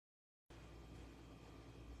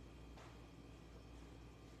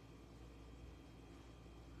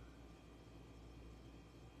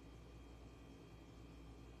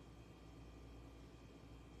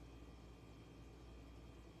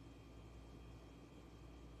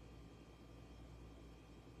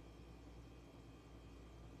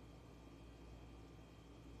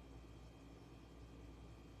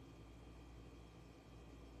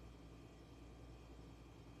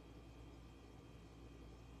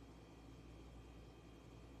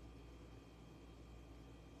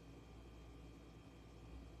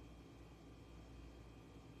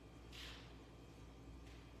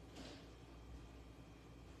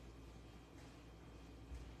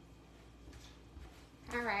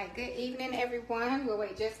right, good evening, everyone. We'll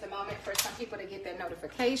wait just a moment for some people to get their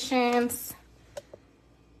notifications.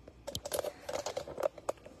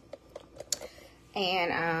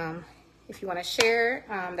 And if you want to share,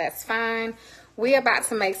 that's fine. We're about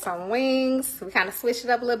to make some wings. We kind of switched it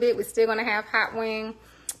up a little bit. We're still going to have hot wing,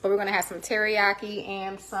 but we're going to have some teriyaki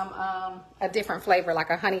and some a different flavor, like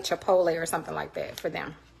a honey chipotle or something like that for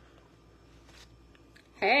them.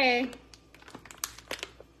 Hey.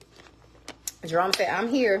 Jerome said, I'm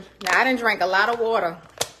here. Now, I didn't drink a lot of water.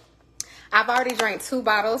 I've already drank 2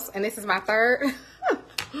 bottles, and this is my 3rd.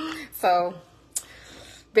 So,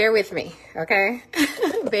 bear with me, okay?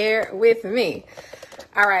 Bear with me.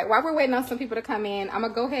 All right, while we're waiting on some people to come in, I'm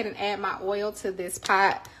going to go ahead and add my oil to this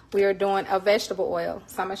pot. We are doing a vegetable oil.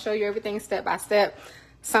 So, I'm going to show you everything step by step.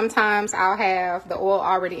 Sometimes I'll have the oil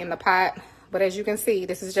already in the pot. But as you can see,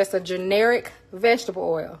 this is just a generic vegetable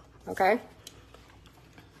oil, okay?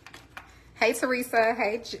 Hey, Teresa.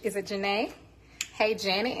 Hey, is it Janae? Hey,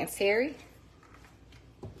 Janet and Terry.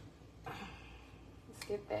 Let's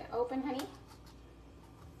get that open, honey.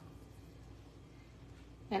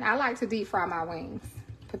 And I like to deep fry my wings,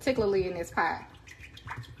 particularly in this pot.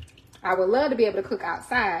 I would love to be able to cook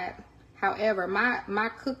outside. However, my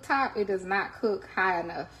cooktop, it does not cook high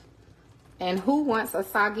enough. And who wants a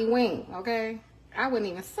soggy wing, okay? I wouldn't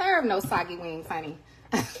even serve no soggy wings, honey.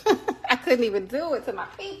 I couldn't even do it to my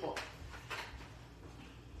people.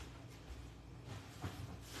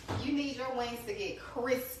 You need your wings to get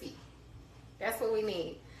crispy. That's what we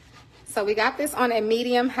need. So we got this on a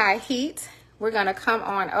medium-high heat. We're going to come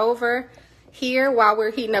on over here while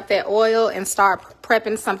we're heating up that oil and start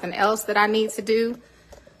prepping something else that I need to do.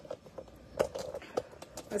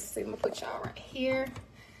 Let's see. I'm going to put y'all right here.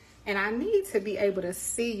 And I need to be able to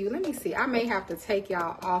see you. Let me see. I may have to take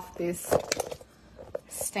y'all off this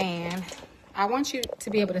stand. I want you to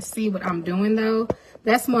be able to see what I'm doing, though.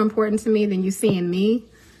 That's more important to me than you seeing me.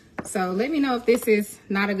 So let me know if this is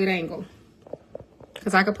not a good angle,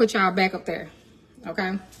 because I could put y'all back up there,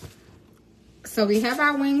 okay? So we have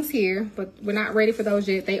our wings here, but we're not ready for those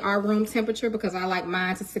yet. They are room temperature because I like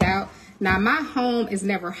mine to sit out. Now, my home is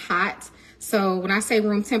never hot. So when I say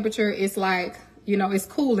room temperature, it's like, you know, it's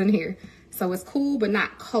cool in here. So it's cool, but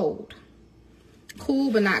not cold.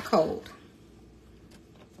 Cool, but not cold.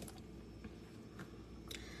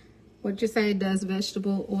 What'd you say? Does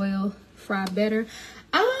vegetable oil fry better?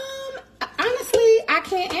 Honestly, I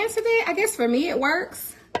can't answer that. I guess for me it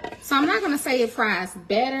works. So I'm not going to say it fries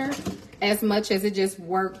better as much as it just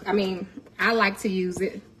works. I mean, I like to use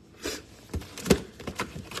it.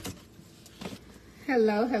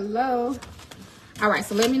 Hello, hello. All right,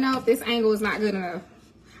 so let me know if this angle is not good enough.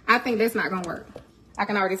 I think that's not going to work. I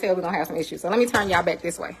can already tell we're going to have some issues. So let me turn y'all back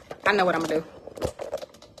this way. I know what I'm going to do.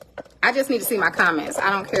 I just need to see my comments. I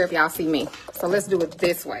don't care if y'all see me. So let's do it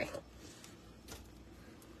this way.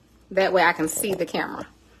 That way I can see the camera.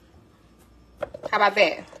 How about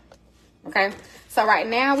that? Okay. So right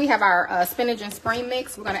now we have our spinach and spring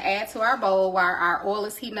mix. We're going to add to our bowl while our oil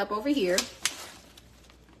is heating up over here.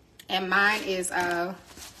 And mine is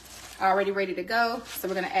already ready to go. So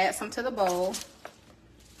we're going to add some to the bowl.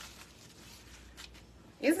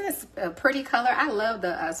 Isn't this a pretty color? I love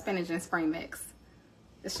the spinach and spring mix.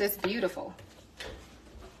 It's just beautiful.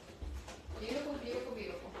 Beautiful, beautiful,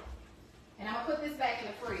 beautiful. And I'm going to put this back in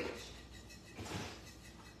the fridge.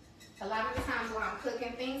 A lot of the times when I'm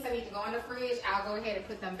cooking things that need to go in the fridge, I'll go ahead and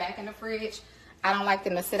put them back in the fridge. I don't like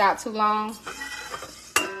them to sit out too long.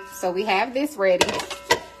 So we have this ready.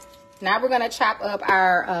 Now we're going to chop up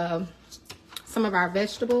our some of our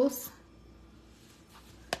vegetables.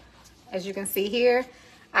 As you can see here,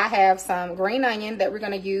 I have some green onion that we're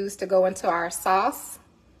going to use to go into our sauce.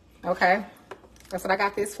 Okay. That's what I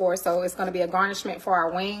got this for. So it's going to be a garnishment for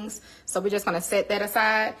our wings. So we're just going to set that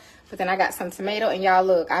aside. But then I got some tomato. And y'all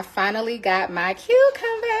look, I finally got my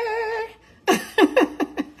cucumber.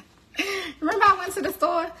 Remember I went to the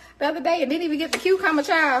store the other day and didn't even get the cucumber,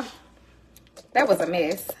 child? That was a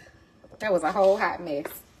mess. That was a whole hot mess.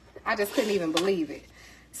 I just couldn't even believe it.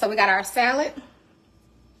 So we got our salad.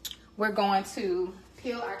 We're going to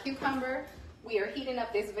peel our cucumber. We are heating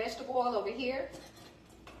up this vegetable oil over here.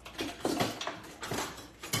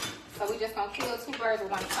 So we're just going to kill 2 birds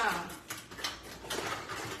with 1 stone.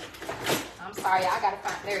 I'm sorry, I got to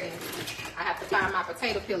find, there it is. I have to find my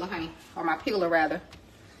potato peeler, honey, or my peeler rather.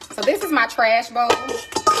 So this is my trash bowl.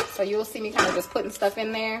 So you'll see me kind of just putting stuff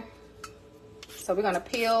in there. So we're going to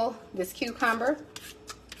peel this cucumber.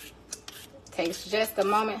 Takes just a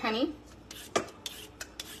moment, honey.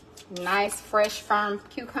 Nice, fresh, firm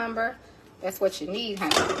cucumber. That's what you need,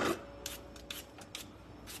 honey.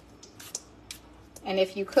 And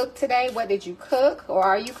if you cooked today, what did you cook? Or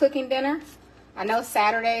are you cooking dinner? I know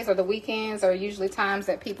Saturdays or the weekends are usually times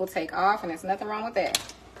that people take off, and there's nothing wrong with that.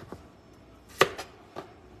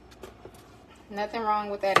 Nothing wrong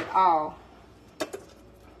with that at all.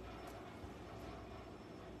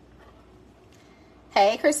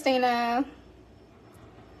 Hey, Christina.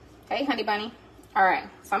 Hey, honey bunny. All right,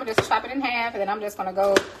 so I'm gonna just chop it in half, and then I'm just gonna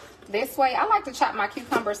go this way. I like to chop my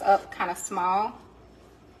cucumbers up kind of small.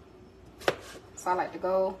 So I like to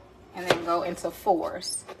go and then go into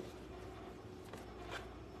 4s.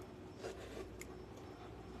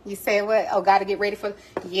 You say what? Oh, got to get ready for...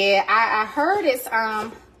 Yeah, I heard it's,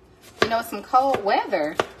 you know, some cold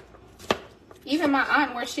weather. Even my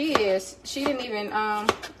aunt, where she is, she didn't even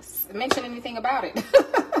mention anything about it.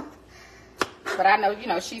 But I know, you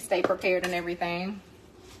know, she stayed prepared and everything.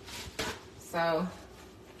 So,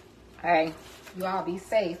 hey, you all be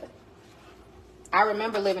safe. I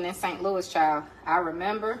remember living in St. Louis, child. I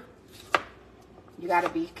remember. You got to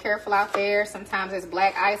be careful out there. Sometimes there's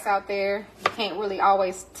black ice out there. You can't really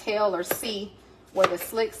always tell or see where the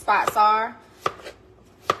slick spots are.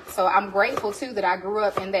 So I'm grateful, too, that I grew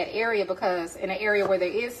up in that area, because in an area where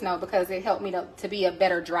there is snow, because it helped me to be a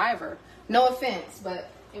better driver. No offense, but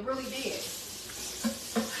it really did.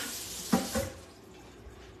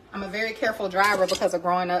 I'm a very careful driver because of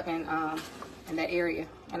growing up in that area.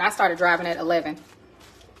 And I started driving at 11.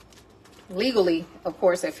 Legally, of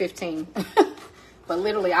course, at 15. But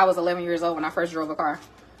literally, I was 11 years old when I first drove a car.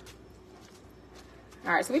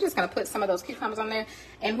 All right, so we're just going to put some of those cucumbers on there.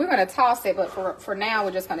 And we're going to toss it, but for now,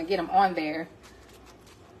 we're just going to get them on there.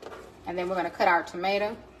 And then we're going to cut our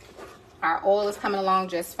tomato. Our oil is coming along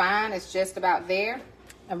just fine. It's just about there.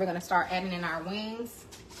 And we're going to start adding in our wings.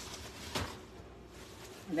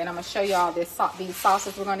 And then I'm going to show you all these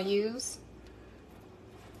sauces we're going to use.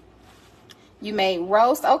 You made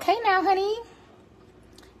roast. Okay now, honey.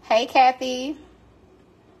 Hey, Kathy.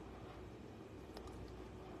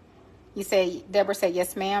 You say, Deborah said,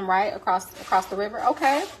 yes, ma'am, right? Across the river.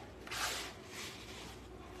 Okay.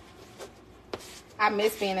 I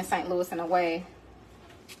miss being in St. Louis in a way.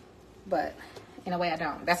 But in a way I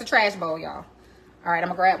don't. That's a trash bowl, y'all. All right, I'm going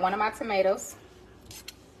to grab one of my tomatoes.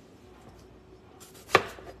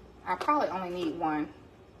 I probably only need one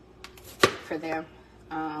for them.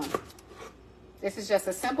 This is just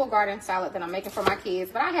a simple garden salad that I'm making for my kids.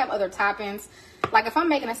 But I have other toppings. Like if I'm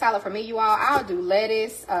making a salad for me, you all, I'll do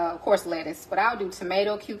lettuce. Of course, lettuce. But I'll do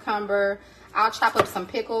tomato, cucumber. I'll chop up some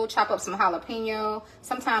pickle, chop up some jalapeno.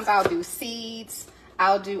 Sometimes I'll do seeds.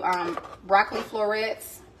 I'll do broccoli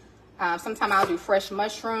florets. Sometimes I'll do fresh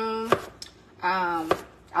mushroom.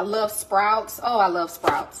 I love sprouts. Oh, I love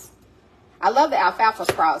sprouts. I love the alfalfa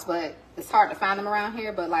sprouts, but it's hard to find them around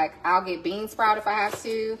here. But like, I'll get bean sprout if I have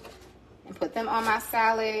to and put them on my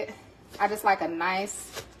salad. I just like a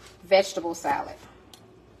nice vegetable salad.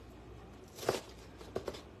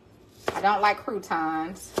 I don't like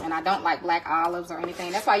croutons, and I don't like black olives or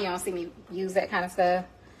anything. That's why you don't see me use that kind of stuff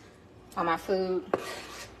on my food.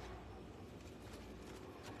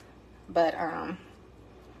 But,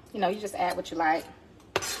 you know, you just add what you like.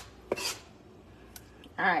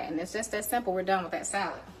 All right, and it's just that simple. We're done with that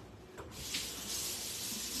salad.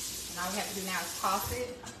 And all we have to do now is toss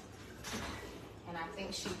it. And I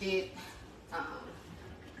think she did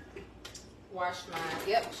wash my,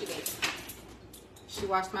 yep, she did. She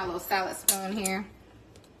washed my little salad spoon here.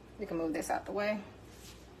 We can move this out the way.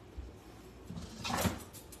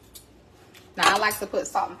 Now, I like to put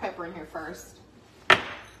salt and pepper in here first. And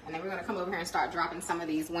then we're gonna come over here and start dropping some of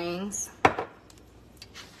these wings.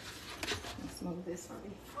 Let's move this for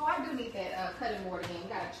me. Oh, I do need that cutting board again. We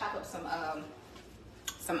gotta chop up some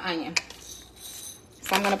onion.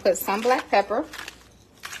 So I'm gonna put some black pepper.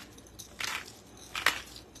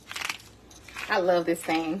 I love this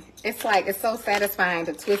thing. It's like, it's so satisfying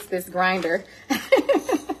to twist this grinder.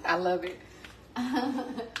 I love it.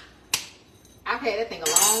 I've had that thing a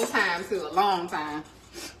long time too, a long time.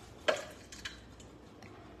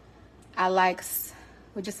 I like,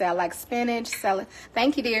 would you say I like spinach, salad?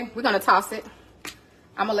 Thank you, dear. We're gonna toss it.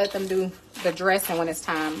 I'm gonna let them do the dressing when it's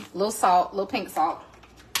time. A little salt, a little pink salt.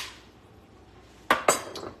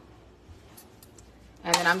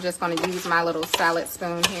 And then I'm just gonna use my little salad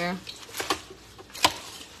spoon here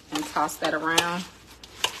and toss that around.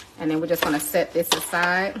 And then we're just gonna set this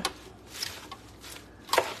aside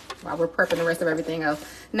while we're prepping the rest of everything else.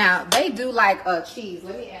 Now, they do like cheese.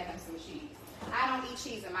 Let me add them some cheese. I don't eat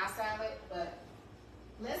cheese in my salad, but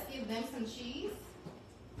let's give them some cheese.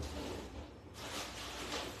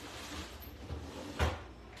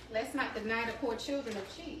 Let's not deny the poor children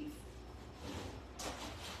of cheese.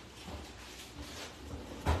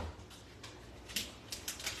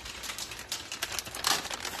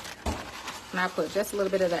 And I put just a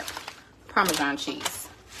little bit of that Parmesan cheese.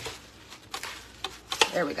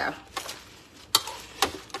 There we go.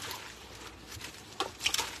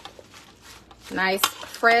 Nice,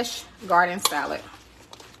 fresh garden salad.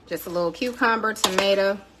 Just a little cucumber,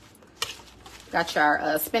 tomato. Got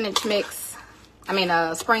your spinach mix.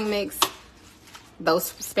 Spring mix.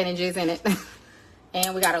 Those spinaches in it.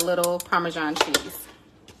 And we got a little Parmesan cheese.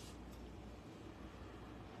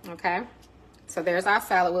 Okay. So there's our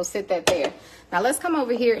salad. We'll sit that there. Now let's come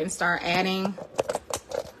over here and start adding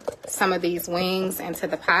some of these wings into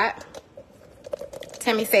the pot.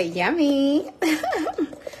 Tammy said, yummy.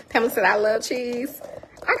 Tammy said, I love cheese.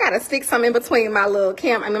 I gotta stick some in between my little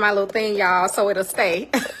my little thing, y'all, so it'll stay.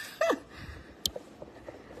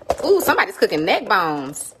 Ooh, somebody's cooking neck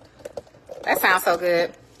bones. That sounds so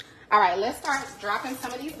good. All right, let's start dropping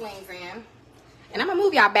some of these wings in. And I'm gonna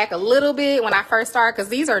move y'all back a little bit when I first start, because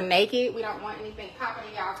these are naked. We don't want anything popping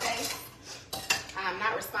in y'all face. I'm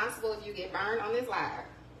not responsible if you get burned on this live.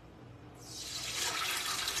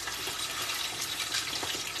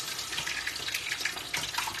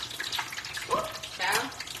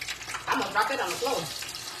 I'm gonna drop it on the floor.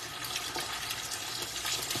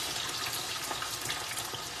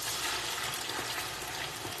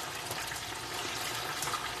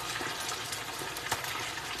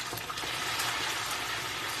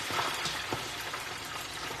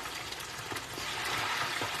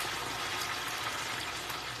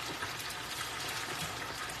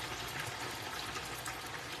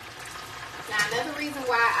 Now, another reason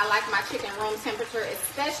why I like my chicken room temperature,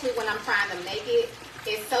 especially when I'm trying to make it,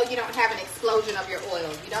 is so you don't have an explosion of your oil.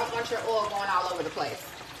 You don't want your oil going all over the place.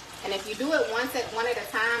 And if you do it one at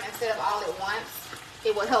a time instead of all at once,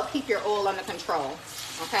 it will help keep your oil under control.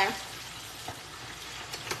 Okay?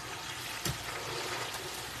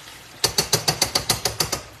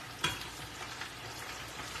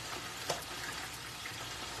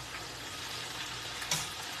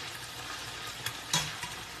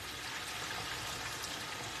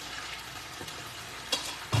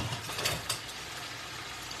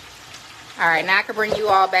 All right, now I can bring you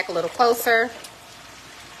all back a little closer.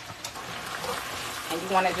 And you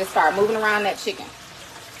want to just start moving around that chicken.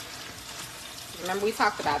 Remember, we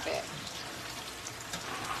talked about that.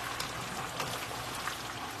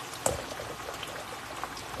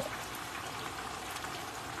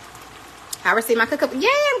 I received my cookbook. Yeah,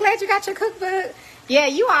 I'm glad you got your cookbook. Yeah,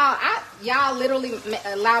 y'all literally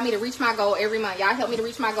allow me to reach my goal every month. Y'all help me to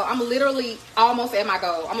reach my goal. I'm literally almost at my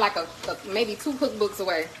goal. I'm like maybe 2 cookbooks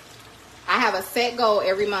away. I have a set goal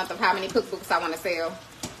every month of how many cookbooks I want to sell.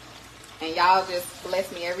 And y'all just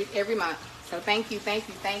bless me every month. So thank you. I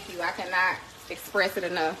cannot express it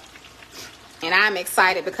enough. And I'm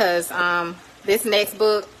excited because this next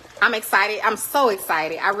book, I'm excited. I'm so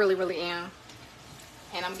excited. I really, really am.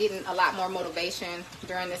 And I'm getting a lot more motivation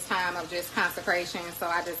during this time of just consecration. So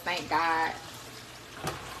I just thank God.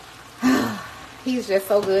 He's just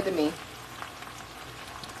so good to me.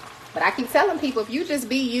 But I keep telling people, if you just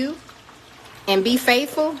be you and be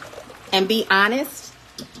faithful and be honest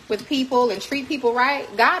with people and treat people right,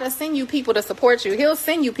 God will send you people to support you. He'll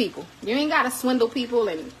send you people. You ain't got to swindle people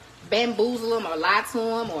and bamboozle them or lie to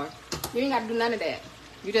them, or you ain't got to do none of that.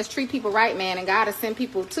 You just treat people right, man, and God will send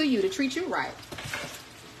people to you to treat you right.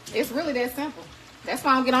 It's really that simple. That's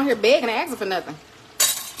why I don't get on here begging and asking for nothing.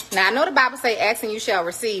 Now, I know the Bible say, ask and you shall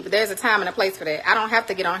receive, but there's a time and a place for that. I don't have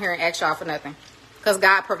to get on here and ask y'all for nothing because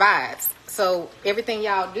God provides. So everything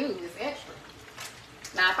y'all do is extra.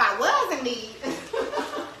 Now, if I was in need,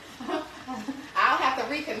 I'll have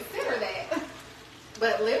to reconsider that.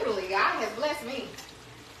 But literally, God has blessed me.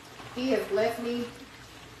 He has blessed me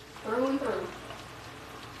through and through.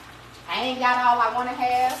 I ain't got all I want to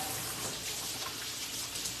have.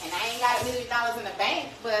 And I ain't got $1 million in the bank,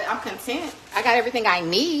 but I'm content. I got everything I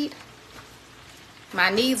need. My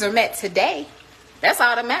needs are met today. That's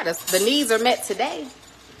all that matters. The needs are met today.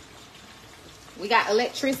 We got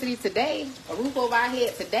electricity today, a roof over our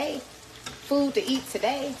head today, food to eat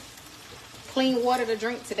today, clean water to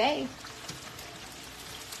drink today.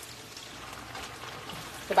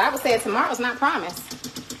 The Bible said tomorrow's not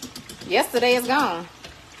promised. Yesterday is gone.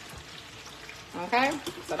 Okay?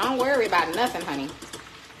 So don't worry about nothing, honey.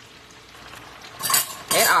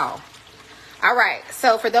 At all. All right,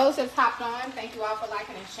 so for those that hopped on, thank you all for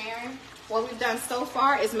liking and sharing. What we've done so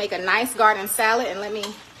far is make a nice garden salad, and let me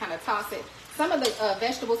kind of toss it. Some of the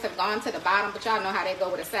vegetables have gone to the bottom, but y'all know how they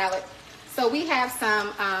go with a salad. So we have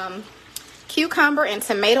some cucumber and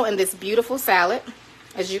tomato in this beautiful salad,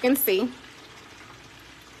 as you can see.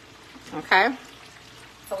 Okay,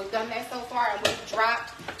 so we've done that so far, and we've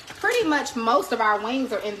dropped pretty much most of our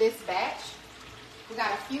wings are in this batch. We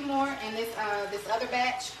got a few more in this this other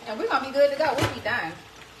batch, and we're gonna be good to go. We'll be done.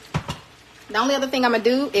 The only other thing I'm gonna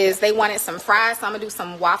do is they wanted some fries, so I'm gonna do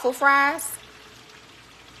some waffle fries.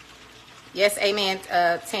 Yes, amen,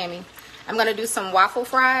 Tammy. I'm gonna do some waffle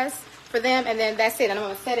fries for them, and then that's it. And I'm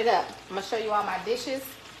gonna set it up. I'm gonna show you all my dishes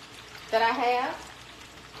that I have.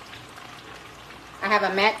 I have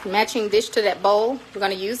a matching dish to that bowl. We're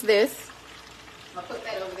gonna use this. I'm gonna put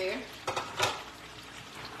that over there.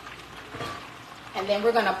 And then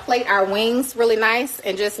we're gonna plate our wings really nice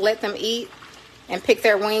and just let them eat and pick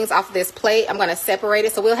their wings off this plate. I'm gonna separate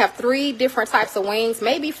it. So we'll have 3 different types of wings,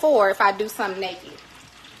 maybe 4 if I do some naked.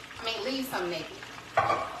 I mean, leave some naked.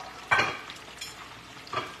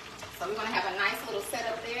 So we're gonna have a nice little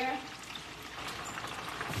setup there.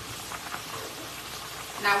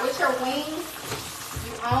 Now with your wings,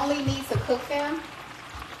 you only need to cook them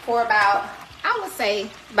for about, I would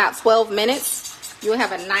say, about 12 minutes. You'll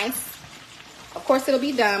have a nice, of course it'll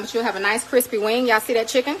be done, but you'll have a nice crispy wing. Y'all see that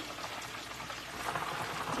chicken?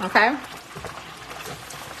 Okay.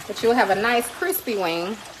 But you'll have a nice crispy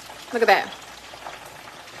wing. Look at that.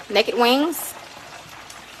 Naked wings.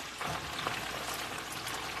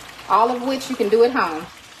 All of which you can do at home.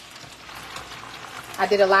 I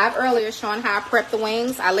did a live earlier showing how I prep the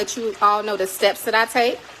wings. I let you all know the steps that I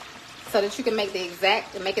take so that you can make it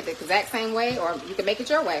the exact same way, or you can make it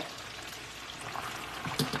your way.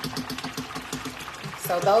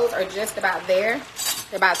 So those are just about there.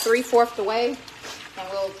 They're about 3/4 the way. And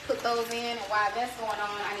we'll put those in. And while that's going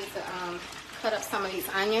on, I need to cut up some of these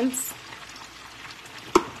onions.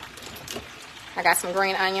 I got some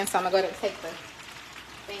green onions, so I'm going to go ahead and take the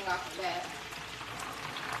thing off of that.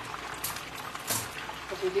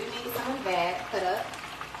 Because we do need some of that cut up.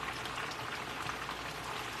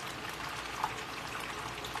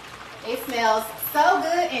 It smells so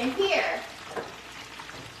good in here.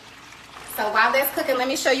 So while that's cooking, let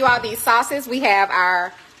me show you all these sauces. We have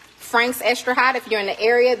our Frank's Extra Hot. If you're in the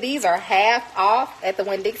area, these are half off at the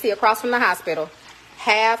Winn-Dixie across from the hospital.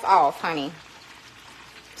 Half off, honey.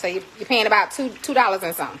 So you're paying about $2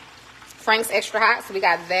 and something. Frank's Extra Hot. So we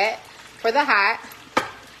got that for the hot.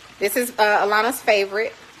 This is Alana's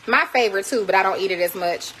favorite. My favorite too, but I don't eat it as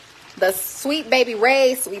much. The Sweet Baby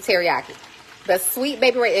Ray's Sweet Teriyaki. The Sweet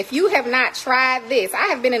Baby Ray. If you have not tried this, I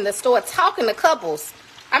have been in the store talking to couples.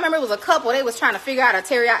 I remember it was a couple. They was trying to figure out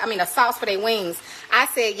a sauce for their wings. I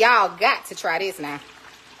said, y'all got to try this now.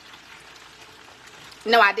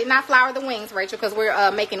 No, I did not flour the wings, Rachel, because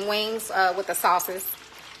we're making wings with the sauces.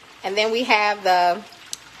 And then we have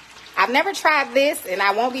I've never tried this, and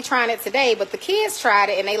I won't be trying it today, but the kids tried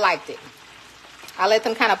it, and they liked it. I let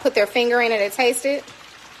them kind of put their finger in it and taste it.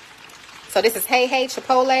 So this is Hey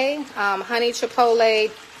Chipotle, honey chipotle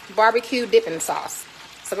barbecue dipping sauce.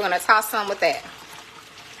 So we're going to toss some with that.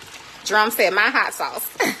 Drum said, my hot sauce.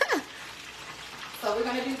 So we're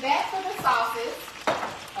going to do that for the sauces,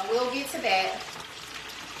 and we'll get to that.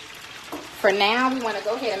 For now, we want to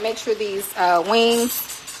go ahead and make sure these wings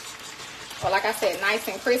are, like I said, nice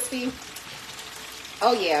and crispy.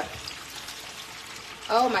 Oh, yeah.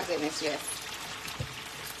 Oh, my goodness, yes.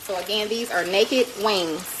 So, again, these are naked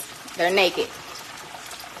wings. They're naked.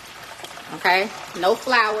 Okay? No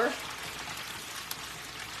flour.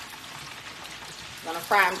 I'm going to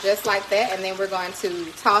fry them just like that, and then we're going to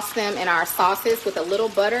toss them in our sauces with a little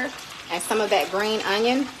butter and some of that green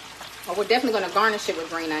onion. Well, we're definitely going to garnish it with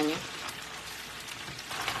green onion.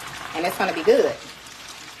 And it's going to be good.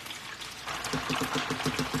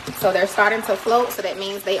 So they're starting to float, so that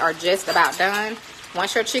means they are just about done.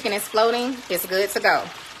 Once your chicken is floating, it's good to go.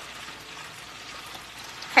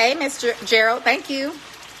 Hey, Mr. Gerald, thank you.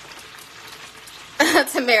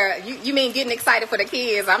 Tamara, you mean getting excited for the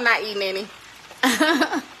kids? I'm not eating any.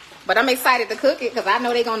 But I'm excited to cook it because I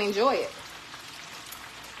know they're going to enjoy it.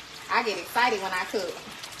 I get excited when I cook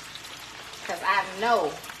because I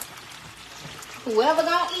know whoever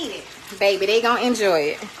going to eat it, baby, they going to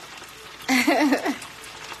enjoy it.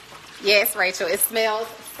 Yes, Rachel, it smells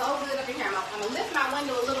so good up in here. I'm going to lift my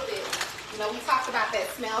window a little bit. You know, we talked about that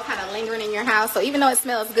smell kind of lingering in your house. So even though it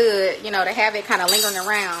smells good, you know, to have it kind of lingering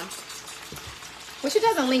around, which it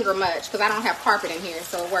doesn't linger much because I don't have carpet in here,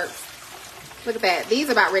 so it works. Look at that. These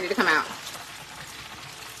are about ready to come out.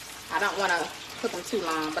 I don't want to cook them too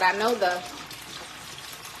long, but I know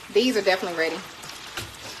these are definitely ready.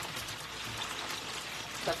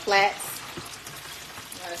 The flats,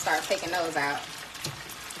 I'm going to start taking those out.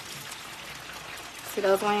 See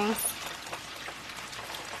those wings?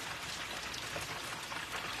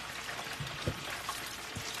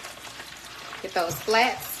 Get those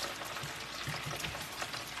flats.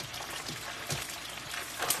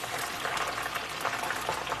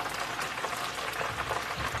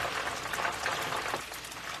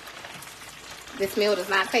 This meal does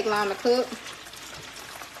not take long to cook.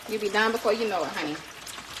 You'll be done before you know it, honey.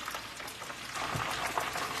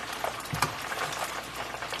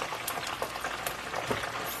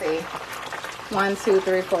 Let's see. 1, 2,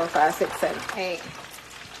 3, 4, 5, 6, 7, 8.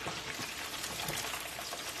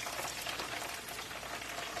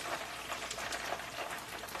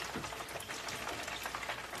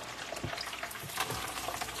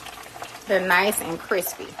 They're nice and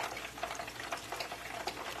crispy.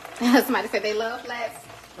 Somebody said they love flats.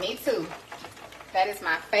 Me too. That is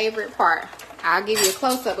my favorite part. I'll give you a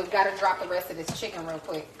close-up, but we got to drop the rest of this chicken real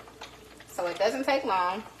quick. So it doesn't take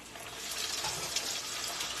long.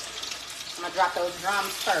 I'm going to drop those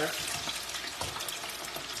drums first.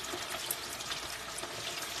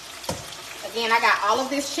 Again, I got all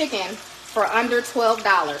of this chicken for under $12.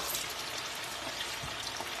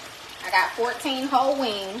 I got 14 whole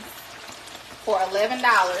wings for $11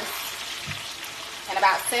 and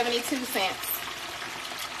about 72 cents.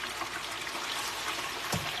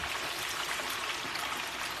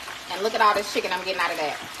 And look at all this chicken I'm getting out of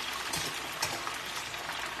that.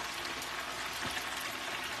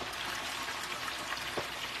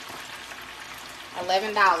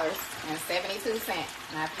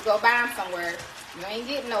 $11.72. Now if you go buy them somewhere, you ain't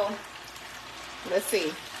getting no, let's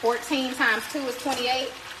see, 14 times 2 is 28.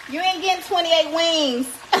 You ain't getting 28 wings.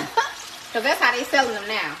 Because that's how they selling them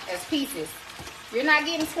now, as pieces. You're not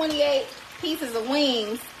getting 28 pieces of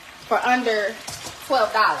wings for under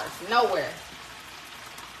 $12. Nowhere.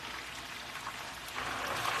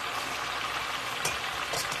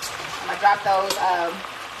 I'm going to drop those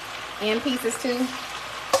end pieces too.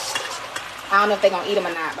 I don't know if they're going to eat them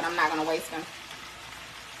or not, but I'm not going to waste them.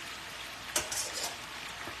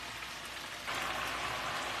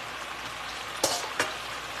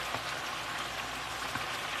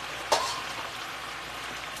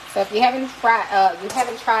 So if you haven't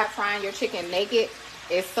tried frying your chicken naked,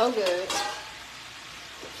 it's so good.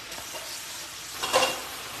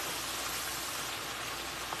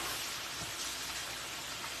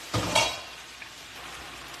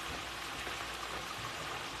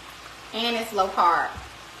 And it's low carb.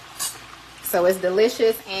 So it's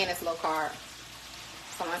delicious and it's low carb.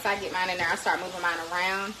 So once I get mine in there, I'll start moving mine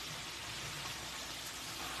around.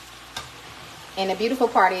 And the beautiful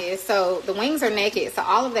part is, so the wings are naked, so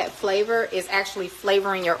all of that flavor is actually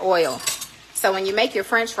flavoring your oil. So when you make your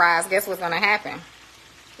French fries, guess what's going to happen?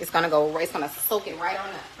 It's going to soak it right on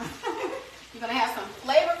up. You're going to have some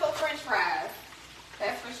flavorful French fries.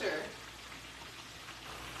 That's for sure.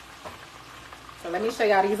 So let me show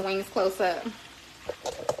y'all these wings close up.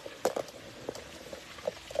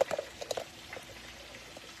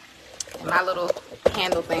 And my little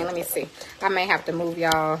handle thing, let me see. I may have to move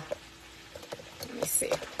y'all. Let me see.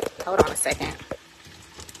 Hold on a second.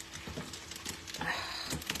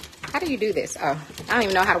 How do you do this? Oh, I don't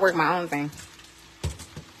even know how to work my own thing.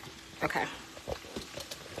 Okay.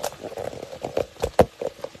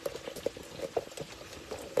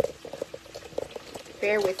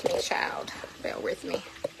 Bear with me, child. Bear with me.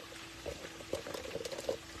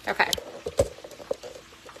 Okay.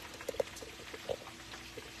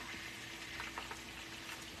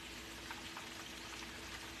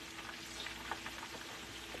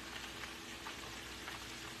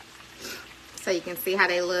 So you can see how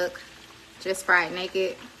they look, just fried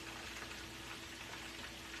naked.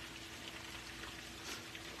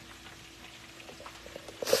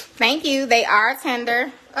 Thank you. They are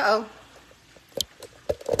tender. Uh-oh.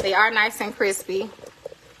 They are nice and crispy.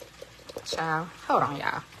 Child, hold on,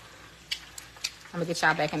 y'all. I'm gonna get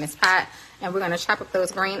y'all back in this pot, and we're gonna chop up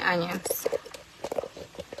those green onions.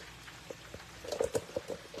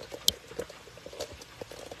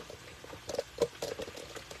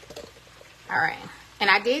 All right, and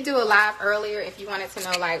I did do a live earlier if you wanted to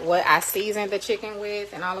know like what I seasoned the chicken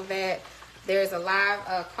with and all of that. There's a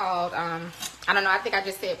live called, I don't know, I think I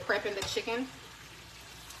just said prepping the chicken.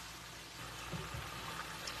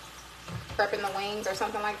 Prepping the wings or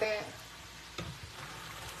something like that.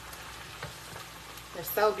 They're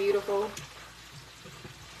so beautiful.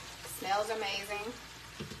 Smells amazing.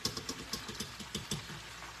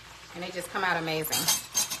 And they just come out amazing.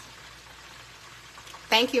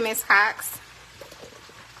 Thank you, Miss Cox.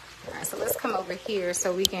 All right, so let's come over here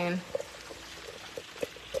so we can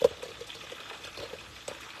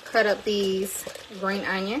cut up these green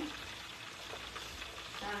onion.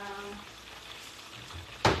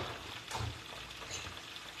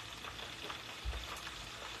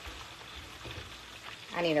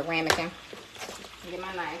 I need a ramekin. Get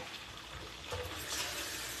my knife.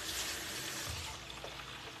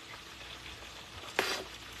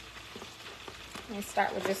 Let me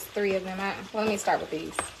start with just 3 of them. Well, let me start with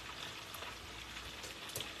these.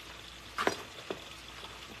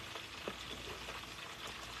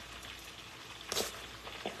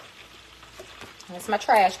 It's my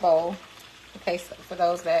trash bowl. In case for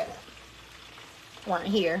those that weren't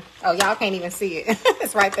here. Oh, y'all can't even see it.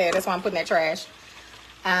 It's right there. That's why I'm putting that trash.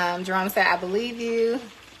 Jerome said, I believe you.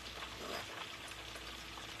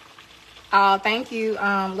 Oh, thank you,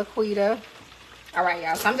 Laquita. All right,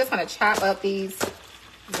 y'all. So I'm just going to chop up these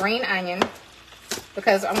green onions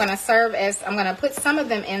because I'm going to put some of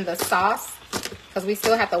them in the sauce because we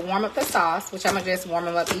still have to warm up the sauce, which I'm going to just warm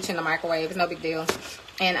them up each in the microwave. It's no big deal.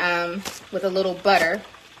 And with a little butter.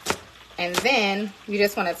 And then you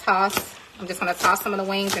just want to toss, I'm just going to toss some of the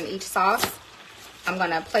wings in each sauce. I'm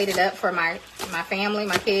going to plate it up for my family,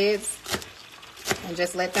 my kids, and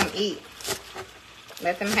just let them eat.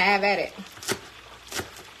 Let them have at it.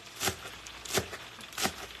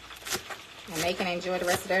 And they can enjoy the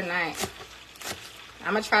rest of their night.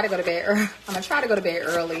 I'm going to try to go to bed early. I'm going to try to go to bed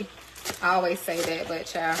early. I always say that,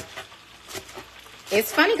 but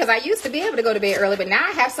it's funny because I used to be able to go to bed early, but now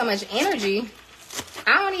I have so much energy,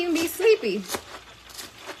 I don't even be sleepy.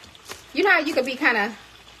 You know how you could be kind of,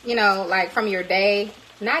 you know, like from your day,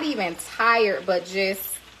 not even tired, but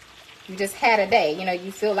just, you just had a day. You know,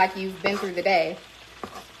 you feel like you've been through the day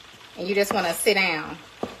and you just want to sit down.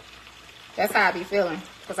 That's how I be feeling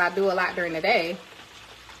because I do a lot during the day,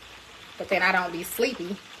 but then I don't be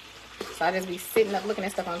sleepy. So I just be sitting up looking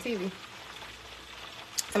at stuff on TV.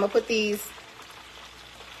 So I'm going to put these,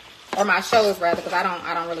 or my shows rather, because I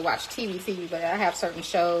don't really watch TV, but I have certain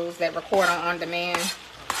shows that record on demand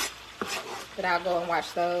that I'll go and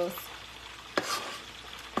watch those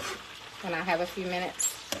when I have a few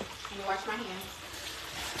minutes. Let me wash my hands.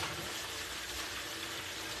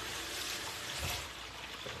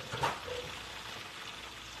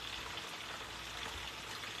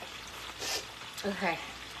 Okay.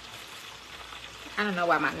 I don't know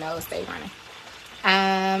why my nose stayed running.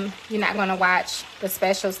 You're not going to watch the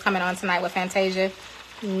specials coming on tonight with Fantasia?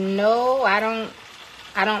 No, I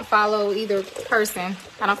don't follow either person.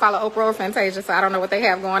 I don't follow Oprah or Fantasia, so I don't know what they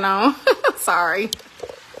have going on. Sorry.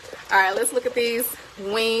 All right, let's look at these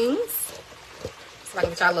wings. So I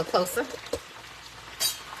can get y'all a little closer.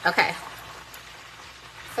 Okay.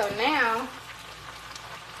 So now,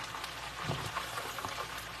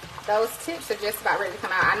 those tips are just about ready to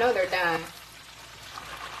come out. I know they're done.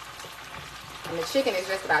 And the chicken is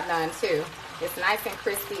just about done too. It's nice and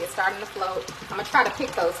crispy. It's starting to float. I'm going to try to pick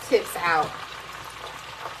those tips out.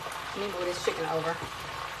 Let me move this chicken over.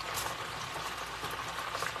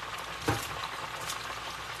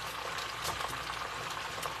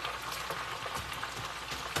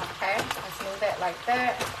 Okay, let's move that like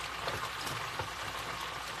that.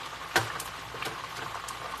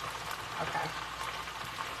 Okay.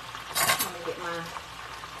 Let me get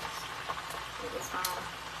this on.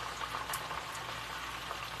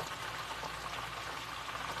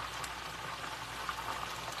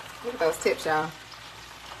 Look at those tips, y'all.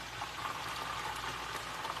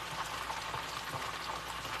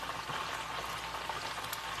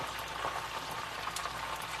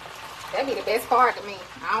 That'd be the best part to me.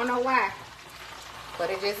 I don't know why,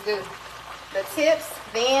 but it just do. The tips,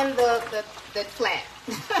 then the flat.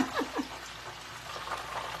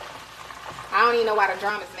 I don't even know why the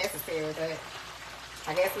drum is necessary, but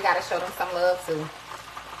I guess we gotta show them some love too.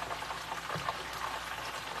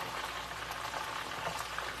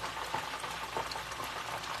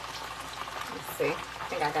 I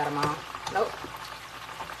think I got them all. Nope.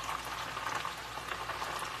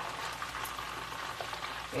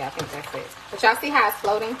 Yeah, I think that's it. But y'all see how it's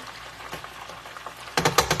floating?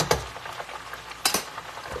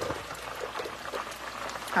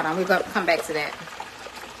 Hold on, we're going to come back to that.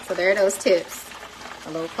 So there are those tips.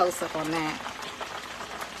 A little close up on that.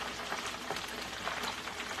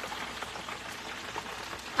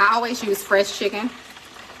 I always use fresh chicken.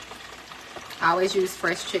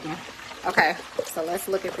 Okay, so let's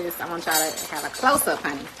look at this. I want y'all to have a close-up,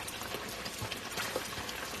 honey.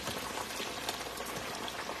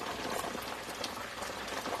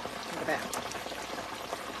 Look at that.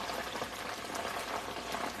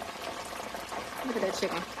 Look at that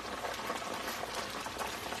chicken.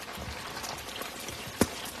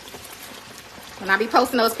 When I be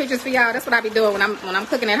posting those pictures for y'all, that's what I be doing when I'm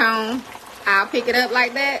cooking at home. I'll pick it up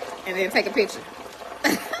like that and then take a picture.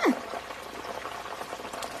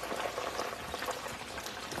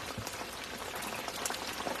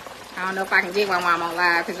 I don't know if I can get one while I'm on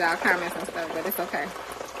live because y'all comments and stuff, but it's okay.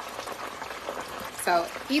 So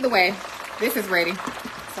either way, this is ready.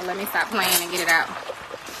 So let me stop playing and get it out.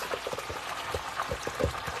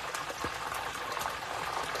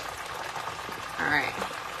 All right,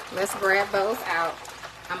 let's grab those out.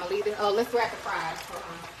 I'm gonna leave it. Oh, let's grab the fries. Hold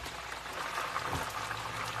on.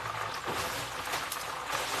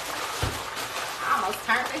 I almost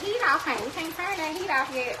turned the heat off, honey. We can't turn that heat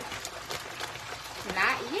off yet.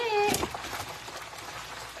 Not yet.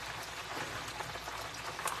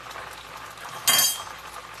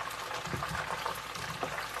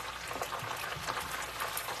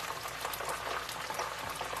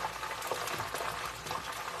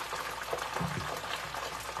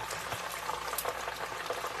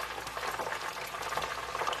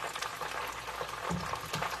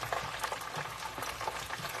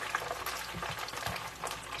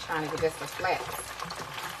 Trying to get this as flat.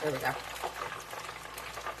 There we go.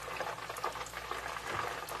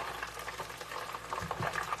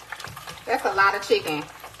 That's a lot of chicken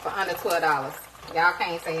for under $12. Y'all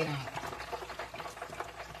can't say it ain't.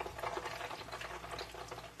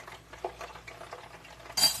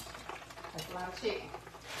 That's a lot of chicken.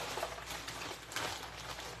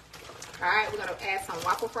 Alright, we're going to add some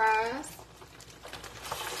waffle fries.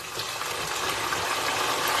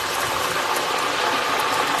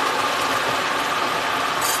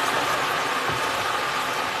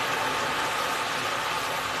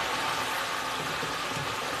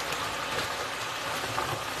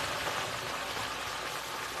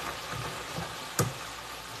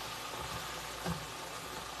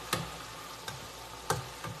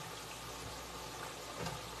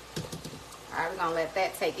 Alright, we're gonna let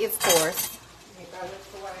that take its course. Let me throw this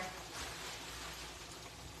away.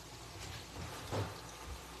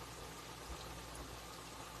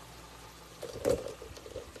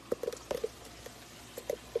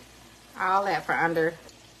 All that for under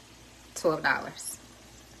 $12.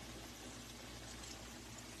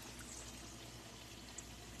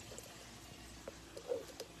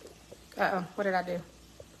 Uh-oh, what did I do?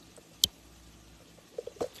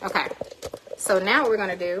 Okay, so now what we're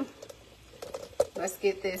gonna do, let's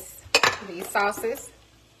get these sauces.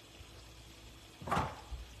 I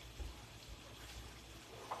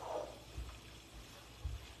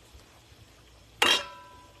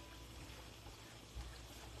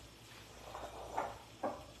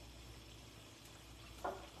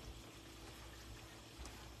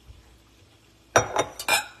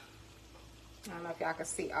don't know if y'all can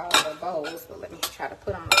see all the bowls, but let me try to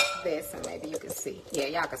put on this and maybe you can see. Yeah,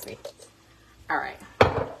 y'all can see. All right.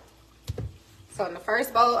 So in the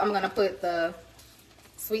first bowl, I'm going to put the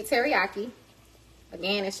sweet teriyaki.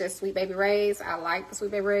 Again, it's just Sweet Baby Ray's. I like the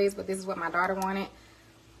Sweet Baby Ray's, but this is what my daughter wanted.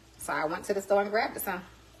 So I went to the store and grabbed it some.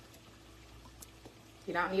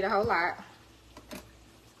 You don't need a whole lot.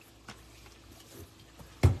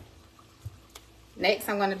 Next,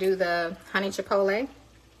 I'm going to do the honey chipotle.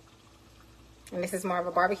 And this is more of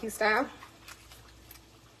a barbecue style.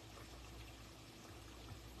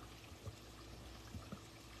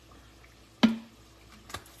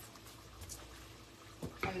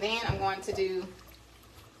 And then I'm going to do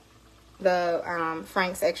the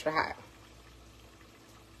Frank's Extra Hot.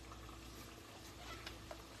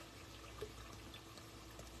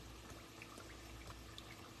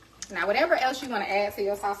 Now, whatever else you want to add to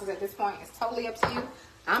your sauces at this point is totally up to you.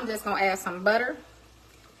 I'm just going to add some butter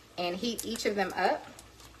and heat each of them up.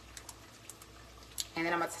 And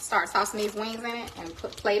then I'm going to start tossing these wings in it and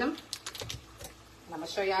plate them. And I'm going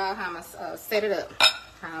to show y'all how I'm going to set it up.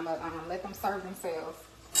 How I'm going to let them serve themselves.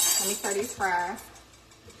 Let me stir these fries.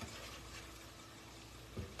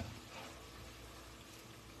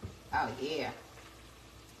 Oh, yeah.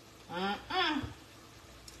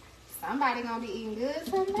 Somebody going to be eating good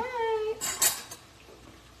tonight.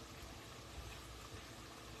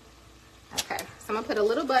 Okay, so I'm going to put a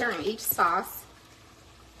little butter in each sauce.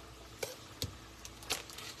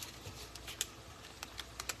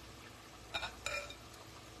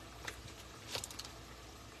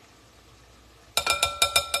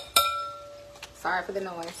 Sorry for the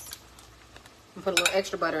noise. I'm going to put a little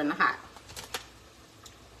extra butter in the hot.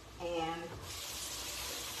 And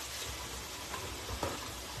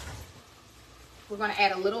we're going to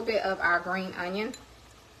add a little bit of our green onion.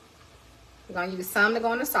 We're going to use some to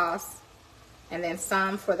go in the sauce and then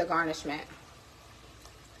some for the garnishment.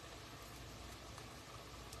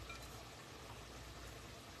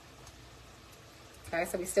 Okay,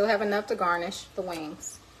 so we still have enough to garnish the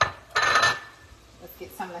wings. Let's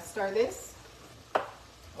get some to stir this.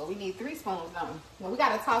 Well, we need 3 spoons, don't we? Well, we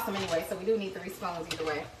got to toss them anyway, so we do need 3 spoons either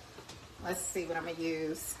way. Let's see what I'm going to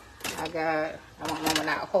use. I want one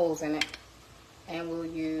without holes in it. And we'll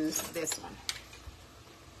use this one.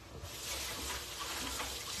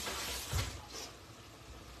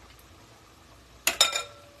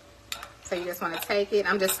 So you just want to take it.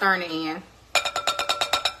 I'm just stirring it in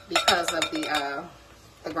because of the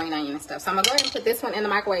green onion and stuff. So I'm going to go ahead and put this one in the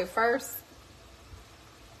microwave first.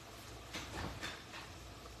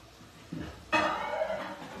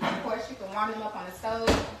 Of course, you can warm them up on the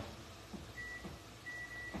stove.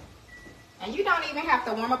 And you don't even have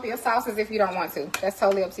to warm up your sauces if you don't want to. That's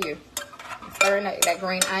totally up to you. Stir in that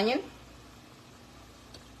green onion.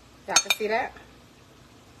 Y'all can see that?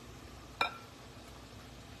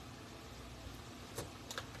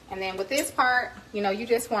 And then with this part, you know, you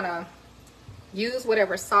just want to use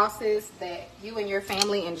whatever sauces that you and your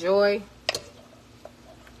family enjoy.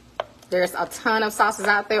 There's a ton of sauces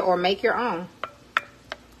out there, or make your own.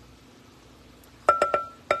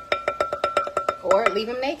 Or leave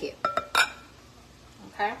them naked.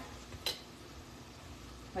 Okay?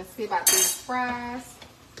 Let's see about these fries.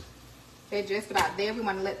 They're just about there. We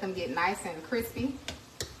want to let them get nice and crispy.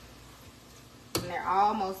 And they're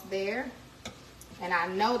almost there. And I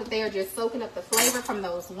know that they are just soaking up the flavor from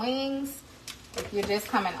those wings. If you're just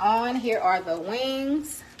coming on, here are the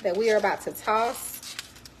wings that we are about to toss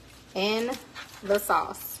in the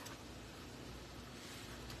sauce.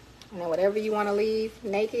 And then whatever you want to leave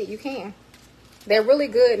naked, you can. They're really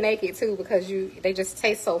good naked too, because they just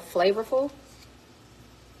taste so flavorful.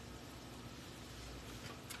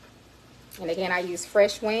 And again, I use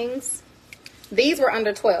fresh wings. These were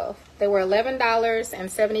under $12. They were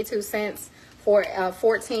 $11.72 for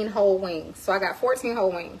 14 whole wings. So I got 14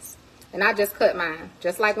 whole wings. And I just cut mine.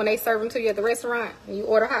 Just like when they serve them to you at the restaurant and you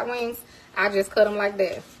order hot wings, I just cut them like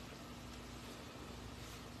that.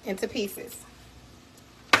 Into pieces.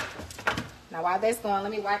 Now while that's going,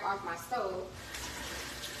 let me wipe off my stove.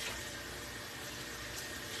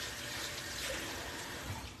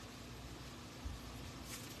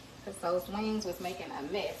 Because those wings was making a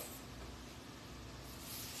mess.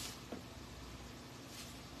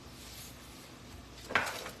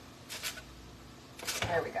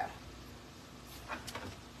 There we go.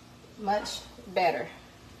 Much better.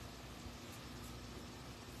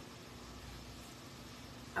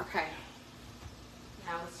 Okay.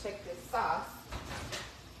 Now let's check this sauce.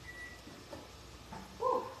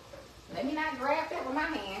 Whew. Let me not grab that with my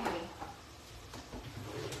hand, honey.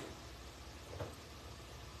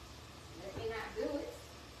 Let me not do it.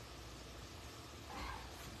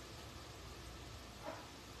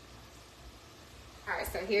 All right,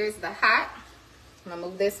 so here's the hot. I'm gonna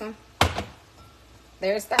move this one.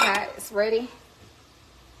 There's the hot. It's ready.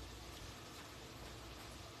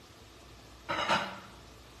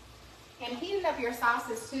 And heating up your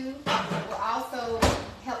sauces too will also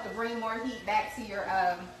help to bring more heat back to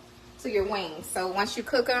your wings. So once you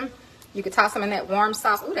cook them, you can toss them in that warm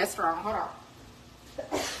sauce. Ooh, that's strong. Hold on.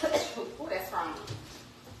 Ooh, that's strong.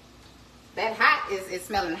 That hot is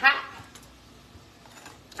smelling hot.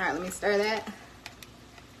 All right, let me stir that.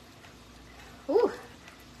 Ooh,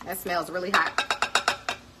 that smells really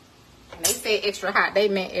hot. And they say extra hot. They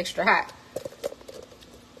meant extra hot.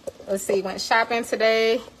 Let's see. Went shopping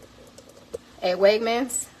today at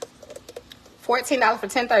Wegmans. $14 for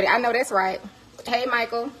 $10.30. I know that's right. Hey,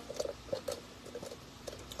 Michael.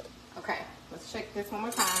 Okay, let's check this one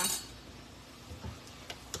more time.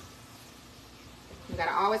 You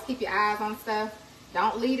gotta always keep your eyes on stuff.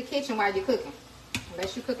 Don't leave the kitchen while you're cooking.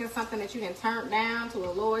 Unless you're cooking something that you can turn down to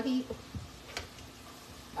a lower heat.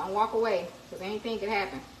 Don't walk away, because anything can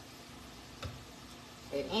happen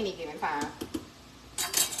at any given time.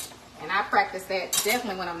 And I practice that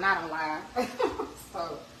definitely when I'm not on live.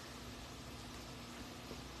 So,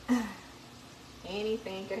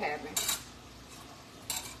 anything could happen.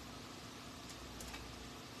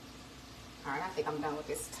 All right, I think I'm done with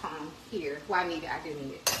this tongue here. Well, I need it. I do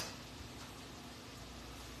need it.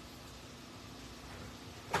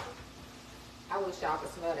 I wish y'all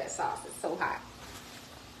could smell that sauce. It's so hot.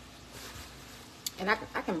 And I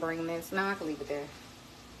can bring this. No, I can leave it there.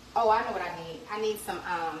 Oh, I know what I need. I need some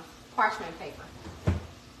parchment paper.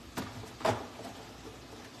 So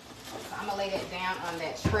I'm going to lay that down on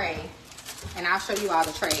that tray. And I'll show you all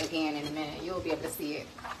the tray again in a minute. You'll be able to see it.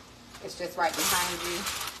 It's just right behind you.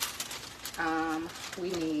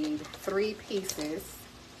 We need 3 pieces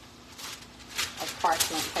of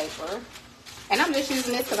parchment paper. And I'm just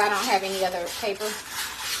using this because I don't have any other paper.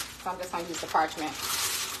 So I'm just going to use the parchment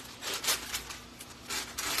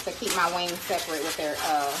to keep my wings separate with their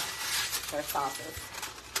sauces.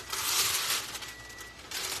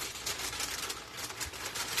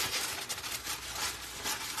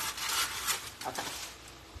 Okay.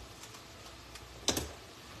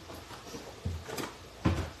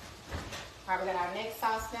 All right, we got our next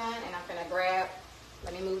sauce done, and I'm gonna grab,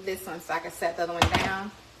 let me move this one so I can set the other one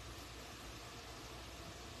down.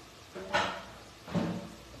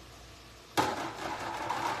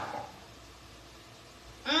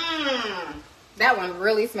 That one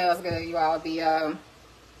really smells good, you all. The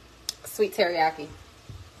sweet teriyaki.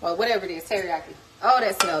 Well, whatever it is, teriyaki. Oh,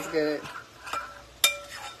 that smells good.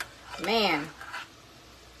 Man.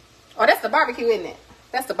 Oh, that's the barbecue, isn't it?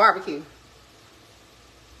 That's the barbecue.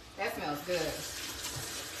 That smells good.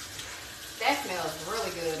 That smells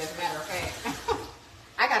really good, as a matter of fact.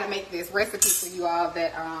 I gotta make this recipe for you all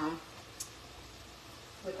that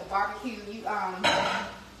with the barbecue.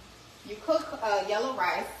 You cook yellow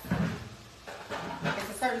rice. It's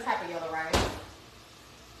a certain type of yellow rice.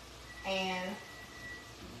 And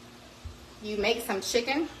you make some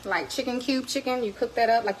chicken, like chicken cube chicken. You cook that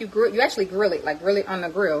up, like you actually grill it, like grill it on the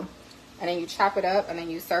grill. And then you chop it up and then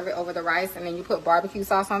you serve it over the rice and then you put barbecue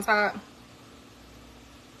sauce on top.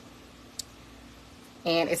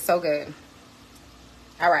 And it's so good.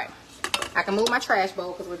 All right, I can move my trash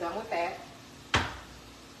bowl because we're done with that.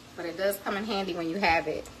 But it does come in handy when you have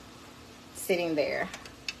it sitting there.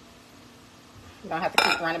 You don't have to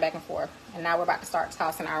keep running back and forth. And now we're about to start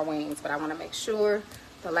tossing our wings, but I want to make sure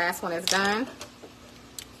the last one is done.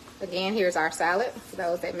 Again, here's our salad. For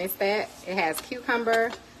those that missed that, it has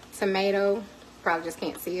cucumber, tomato, probably just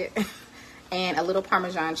can't see it, and a little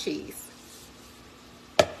Parmesan cheese.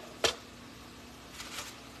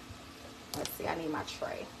 Let's see, I need my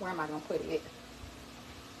tray. Where am I going to put it?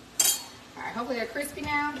 All right, hopefully they're crispy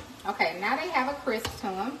now. Okay, now they have a crisp to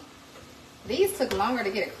them. These took longer to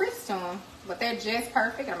get a crisp to them, but they're just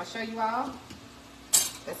perfect. I'm going to show you all.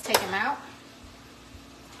 Let's take them out.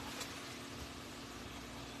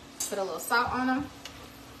 Put a little salt on them.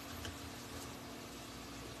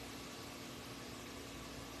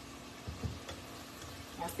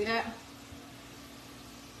 Y'all see that?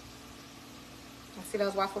 You see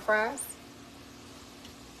those waffle fries?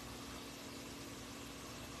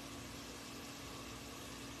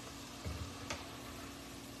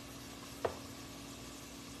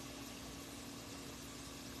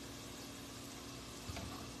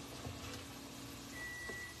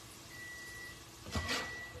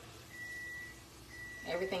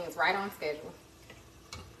 Everything is right on schedule.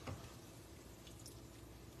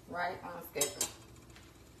 Right on schedule.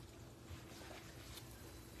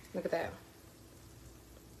 Look at that.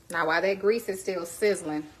 Now, while that grease is still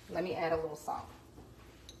sizzling, let me add a little salt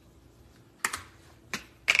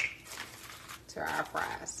to our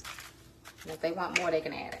fries. And if they want more, they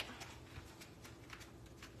can add it.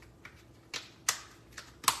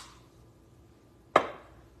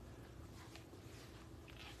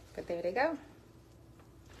 But there they go.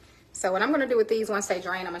 So what I'm going to do with these once they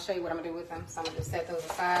drain, I'm going to show you what I'm going to do with them. So I'm going to just set those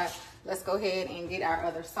aside. Let's go ahead and get our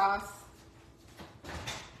other sauce.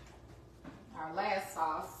 Our last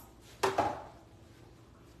sauce.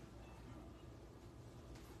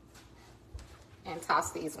 And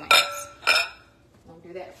toss these wings. I'm going to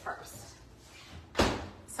do that first.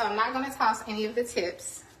 So I'm not going to toss any of the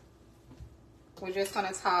tips. We're just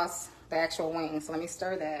going to toss the actual wings. So let me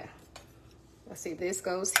stir that. Let's see, this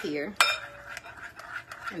goes here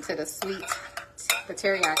into the sweet, the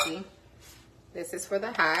teriyaki. This is for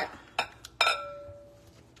the hot.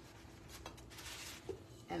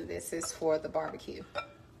 And this is for the barbecue.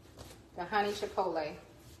 The honey chipotle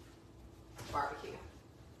barbecue.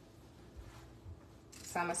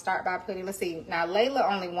 So I'm gonna start by putting, let's see, now Layla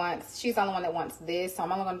only wants, she's the only one that wants this, so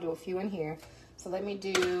I'm only gonna do a few in here. So let me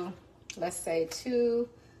do, let's say 2,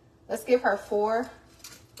 let's give her 4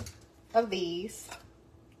 of these.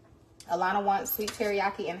 Alana wants sweet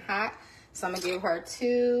teriyaki and hot, so I'm gonna give her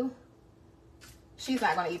 2. She's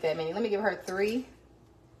not gonna eat that many. Let me give her 3.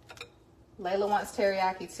 Layla wants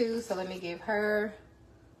teriyaki too, so let me give her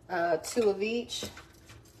 2 of each.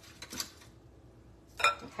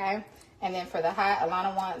 Okay, and then for the hot,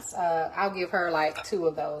 Alana wants, I'll give her like 2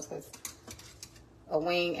 of those, because a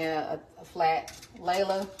wing and a flat.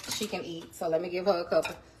 Layla, she can eat, so let me give her a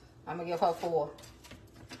couple. I'm gonna give her 4.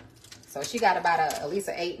 So she got about at least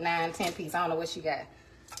an 8, 9, 10 piece. I don't know what she got,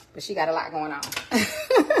 but she got a lot going on.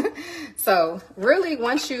 So really,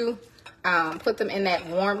 once you put them in that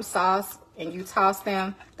warm sauce and you toss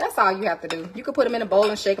them, that's all you have to do. You can put them in a bowl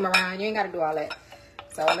and shake them around. You ain't got to do all that.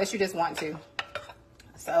 So unless you just want to.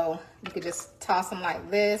 So you could just toss them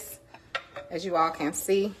like this, as you all can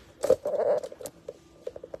see.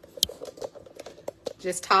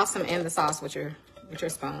 Just toss them in the sauce with your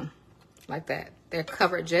spoon, like that. They're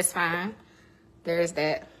covered just fine. There's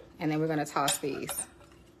that. And then we're going to toss these.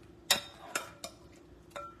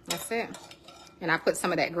 That's it. And I put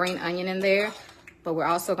some of that green onion in there, but we're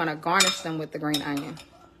also going to garnish them with the green onion.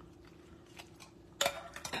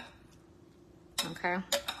 Okay.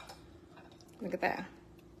 Look at that.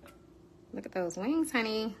 Look at those wings,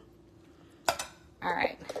 honey. All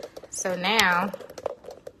right. So now,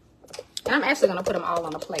 and I'm actually going to put them all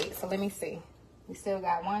on a plate. So let me see. We still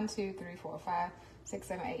got 1, 2, 3, 4, 5, 6,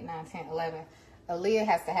 7, 8, 9, 10, 11. Aaliyah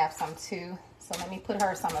has to have some too. So let me put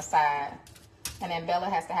her some aside. And then Bella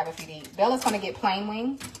has to have a few to eat. Bella's going to get plain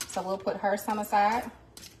wing. So we'll put her some aside.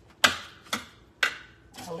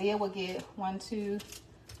 Aaliyah will get 1, 2.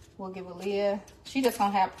 We'll give Aaliyah. She just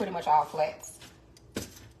going to have pretty much all flats.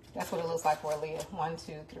 That's what it looks like for Aaliyah. 1,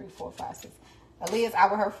 2, 3, 4, 5, 6. Aaliyah's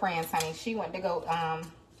out with her friends, honey. She went to go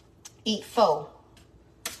eat pho.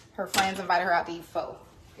 Her friends invited her out to eat pho.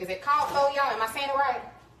 Is it called pho, y'all? Am I saying it right?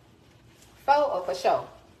 Pho or for show?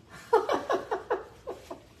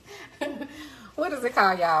 What is it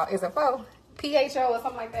called, y'all? Is it pho? P-H-O or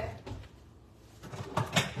something like that?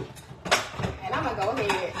 And I'm going to go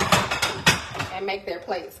ahead and make their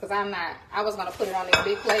plates because I was going to put it on these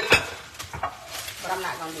big plates, but I'm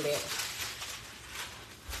not going to do that.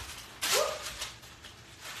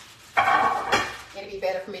 It'd be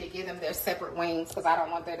better for me to give them their separate wings because I don't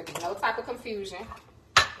want there to be no type of confusion.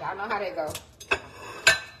 Y'all know how that goes.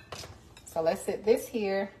 So let's sit this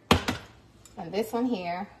here and this one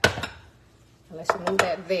here. And let's move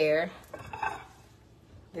that there.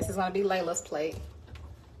 This is going to be Layla's plate.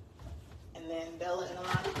 And then Bella and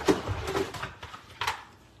Alana,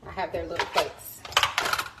 I have their little plates.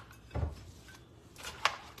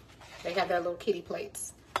 They have their little kitty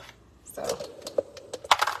plates. So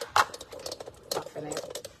I'm finna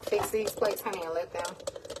fix these plates, honey, and let them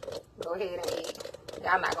go ahead and eat.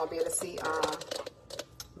 Y'all not going to be able to see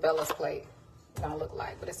Bella's plate. It don't look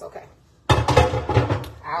like, but it's okay.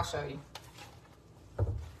 I'll show you.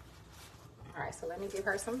 All right, so let me give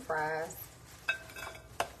her some fries.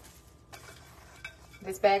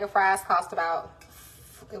 This bag of fries cost about,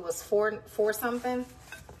 it was four something.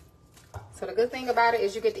 So the good thing about it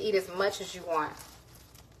is you get to eat as much as you want.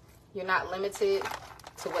 You're not limited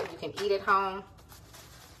to what you can eat at home.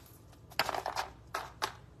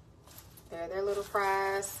 There are their little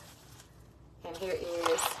fries. And here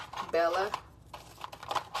is Bella.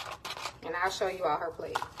 And I'll show you all her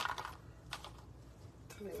plate.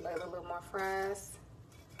 Let a little more fries.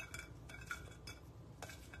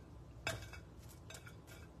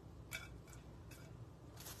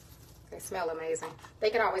 They smell amazing.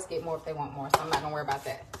 They could always get more if they want more, so I'm not gonna worry about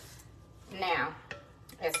that. Now,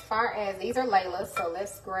 as far as these are Layla's, so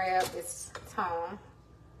let's grab this tone.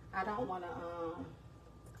 I don't wanna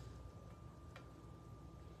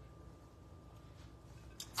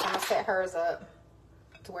so I'm gonna set hers up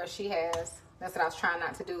to where she has, that's what I was trying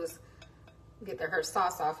not to do, is get her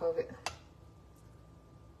sauce off of it.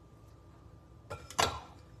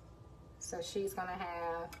 So she's gonna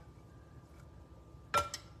have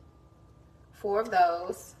 4 of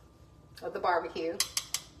those of the barbecue.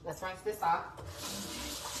 Let's rinse this off.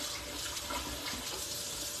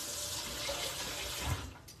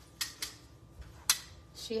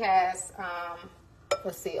 She has,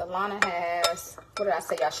 let's see, Alana has, what did I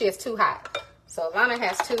say, y'all? She has 2 hot. So Alana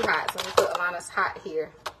has 2 hot. So we put Alana's hot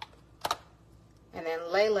here. And then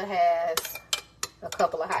Layla has a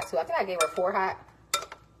couple of hot too. I think I gave her 4 hot.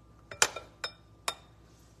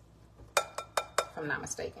 If I'm not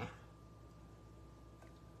mistaken.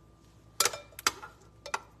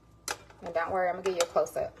 And don't worry, I'm gonna give you a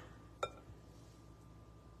close-up.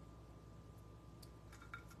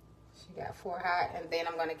 She got 4 hot, and then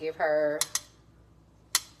I'm gonna give her,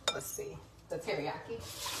 let's see, the teriyaki.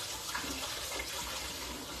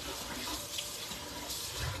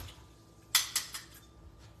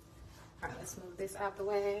 All right, let's move this out the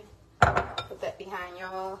way. Put that behind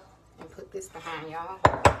y'all, and put this behind y'all.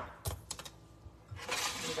 And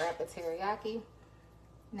grab the teriyaki.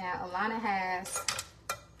 Now, Alana has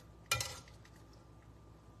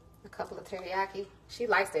a couple of teriyaki. She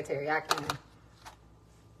likes that teriyaki.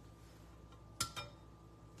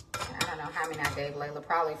 And I don't know how many I gave Layla.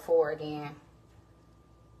 Probably 4 again.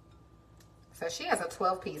 So she has a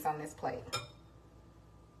 12-piece on this plate.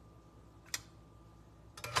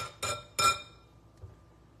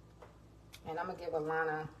 And I'm going to give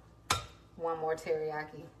Alana 1 more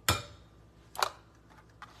teriyaki.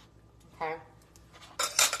 Okay.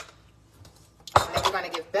 And then we're going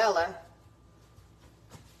to give Bella.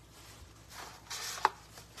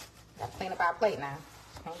 Got to clean up our plate now.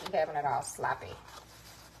 Can't be having it all sloppy.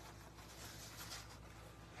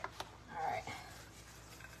 All right.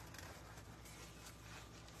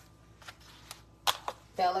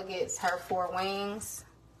 Bella gets her 4 wings.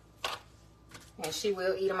 And she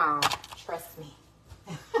will eat them all. Trust me.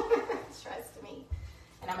 Trust me.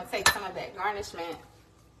 And I'm going to take some of that garnishment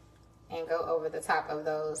and go over the top of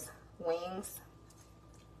those wings.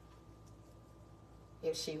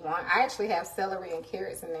 If she wants. I actually have celery and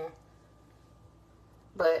carrots in there.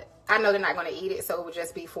 But I know they're not going to eat it, so it would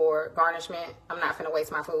just be for garnishment. I'm not going to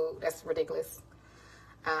waste my food. That's ridiculous.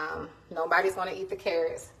 Nobody's going to eat the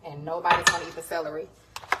carrots and nobody's going to eat the celery.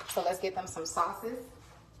 So let's get them some sauces.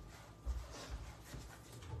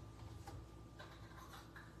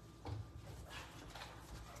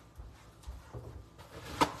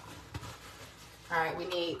 All right, we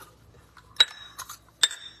need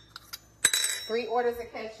 3 orders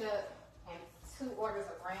of ketchup and 2 orders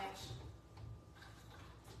of ranch.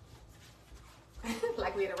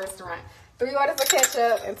 Like we at a restaurant. 3 orders of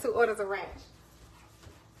ketchup and 2 orders of ranch.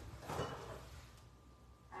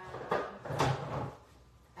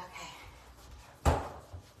 Okay.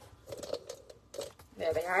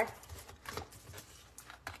 There they are.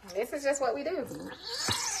 And this is just what we do.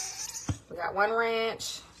 We got 1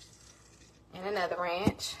 ranch and another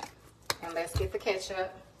ranch. And let's get the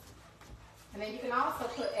ketchup. And then you can also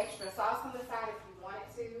put extra sauce on the side if you wanted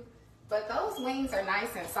to. But those wings are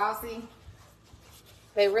nice and saucy.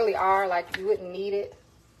 They really are. Like, you wouldn't need it.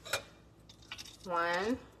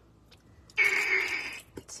 1,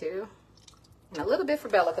 2. And a little bit for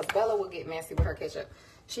Bella, because Bella will get messy with her ketchup.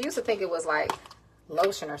 She used to think it was like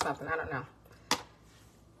lotion or something. I don't know.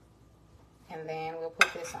 And then we'll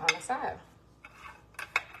put this on the side.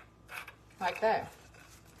 Like that.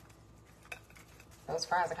 Those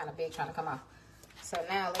fries are kind of big trying to come off. So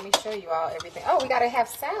now let me show you all everything. Oh, we got to have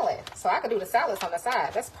salad. So I could do the salads on the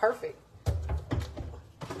side. That's perfect.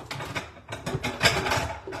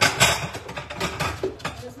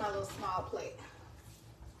 Just my little small plate.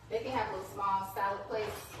 They can have little small salad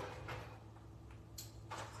plates.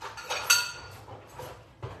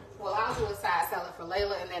 Well, I'll do a side salad for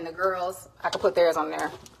Layla, and then the girls, I can put theirs on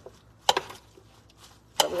there.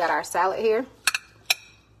 But we got our salad here.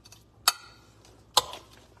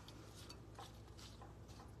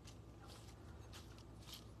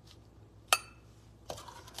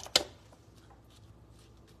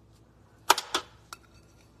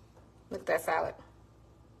 Look at that salad.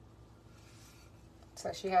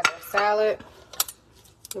 So she has her salad.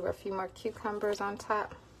 Give her a few more cucumbers on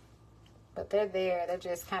top. But they're there. They're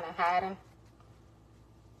just kind of hiding.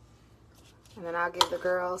 And then I'll give the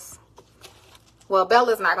girls. Well,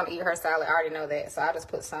 Bella's not going to eat her salad. I already know that. So I'll just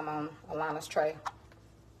put some on Alana's tray.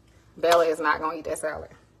 Bella is not going to eat that salad.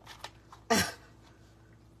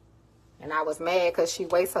 And I was mad because she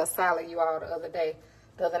wastes her salad, you all, the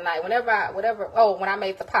other night. When I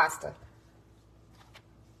made the pasta.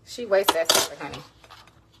 She wastes that salad, honey.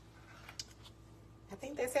 I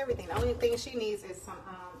think that's everything. The only thing she needs is some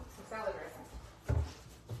salad dressing.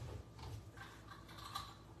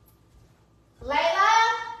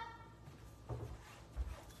 Layla!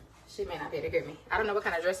 She may not be able to hear me. I don't know what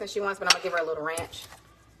kind of dressing she wants, but I'm going to give her a little ranch.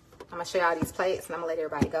 I'm going to show y'all these plates, and I'm going to let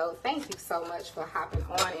everybody go. Thank you so much for hopping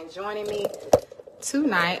on and joining me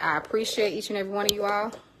tonight. I appreciate each and every one of you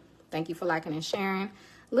all. Thank you for liking and sharing.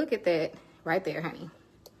 Look at that right there, honey.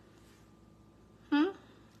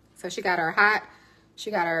 So she got her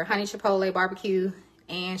honey chipotle barbecue,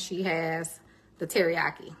 and she has the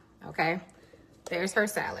teriyaki, okay? There's her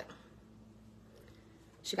salad.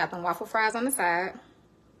 She got them waffle fries on the side.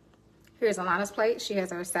 Here's Alana's plate. She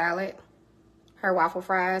has her salad, her waffle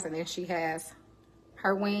fries, and then she has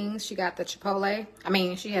her wings. She got the chipotle. I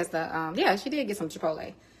mean, she has the, yeah, she did get some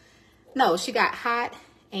chipotle. No, she got hot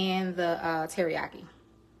and the teriyaki.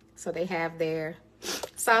 So they have their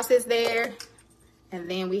sauces there. And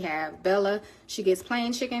then we have Bella. She gets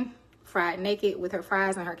plain chicken, fried naked with her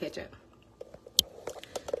fries and her ketchup.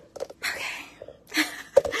 Okay.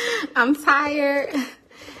 I'm tired.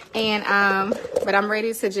 And, but I'm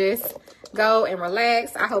ready to just go and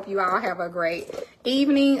relax. I hope you all have a great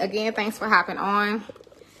evening. Again, thanks for hopping on.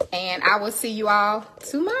 And I will see you all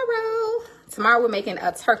tomorrow. Tomorrow we're making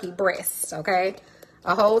a turkey breast, okay?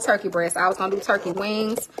 A whole turkey breast. I was going to do turkey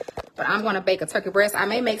wings, but I'm going to bake a turkey breast. I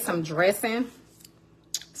may make some dressing.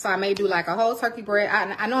 So I may do like a whole turkey breast.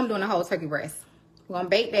 I know I'm doing a whole turkey breast. We're going to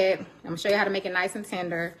bake that. I'm going to show you how to make it nice and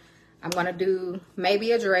tender. I'm going to do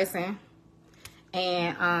maybe a dressing.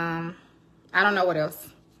 And I don't know what else.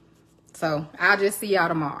 So I'll just see y'all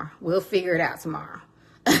tomorrow. We'll figure it out tomorrow.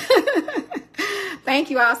 Thank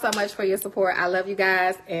you all so much for your support. I love you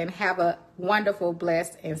guys. And have a wonderful,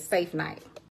 blessed, and safe night.